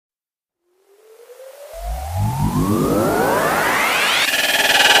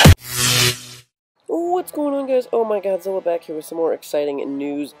What's going on, guys? Oh my, Godzilla back here with some more exciting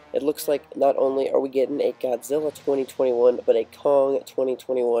news. It looks like not only are we getting a Godzilla 2021, but a Kong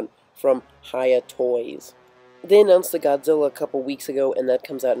 2021 from HIYA Toys. They announced the Godzilla a couple weeks ago, and that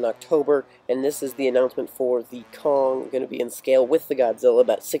comes out in October, and this is the announcement for the Kong, going to be in scale with the Godzilla,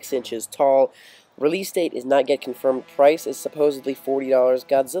 about 6 inches tall. Release date is not yet confirmed. Price is supposedly $40.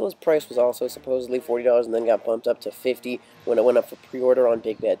 Godzilla's price was also supposedly $40 and then got bumped up to $50 when it went up for pre-order on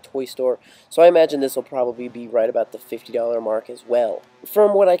Big Bad Toy Store. So I imagine this will probably be right about the $50 mark as well.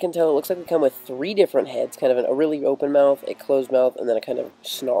 From what I can tell, it looks like we come with 3 different heads, kind of a really open mouth, a closed mouth, and then a kind of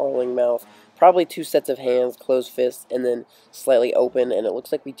snarling mouth. Probably 2 sets of hands, closed fists, and then slightly open, and it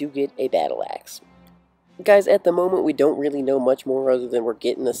looks like we do get a battle axe. Guys, at the moment, we don't really know much more other than we're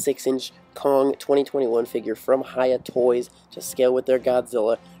getting a 6-inch Kong 2021 figure from HIYA Toys to scale with their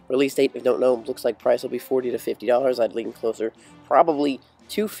Godzilla. Release date, if you don't know, looks like price will be $40 to $50. I'd lean closer, probably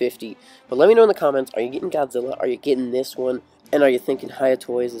to $50. But let me know in the comments, are you getting Godzilla? Are you getting this one? And are you thinking HIYA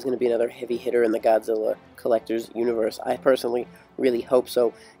Toys is going to be another heavy hitter in the Godzilla collector's universe? I personally really hope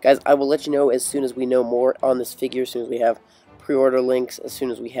so. Guys, I will let you know as soon as we know more on this figure, as soon as we have pre-order links, as soon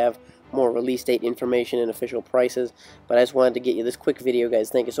as we have more release date information and official prices. But I just wanted to get you this quick video, guys.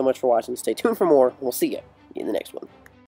 Thank you so much for watching. Stay tuned for more. We'll see you in the next one.